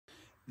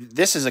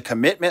This is a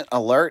commitment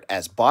alert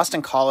as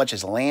Boston College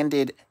has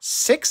landed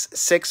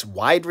 6'6"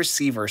 wide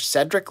receiver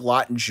Cedric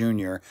Lott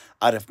Jr.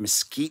 out of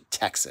Mesquite,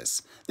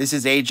 Texas. This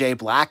is AJ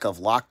Black of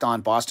Locked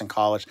On Boston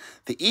College.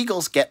 The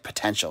Eagles get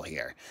potential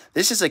here.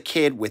 This is a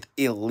kid with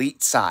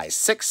elite size,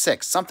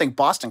 6'6", something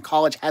Boston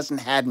College hasn't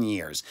had in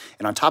years.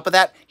 And on top of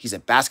that, he's a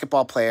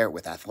basketball player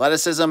with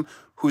athleticism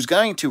who's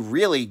going to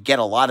really get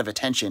a lot of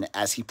attention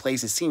as he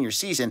plays his senior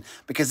season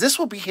because this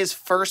will be his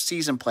first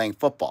season playing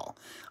football.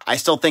 I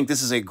still think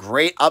this is a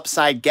great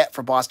upside get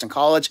for Boston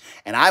College,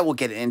 and I will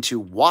get into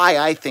why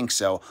I think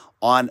so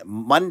on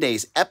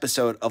Monday's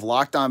episode of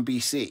Locked On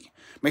BC.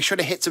 Make sure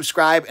to hit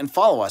subscribe and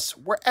follow us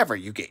wherever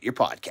you get your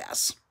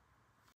podcasts.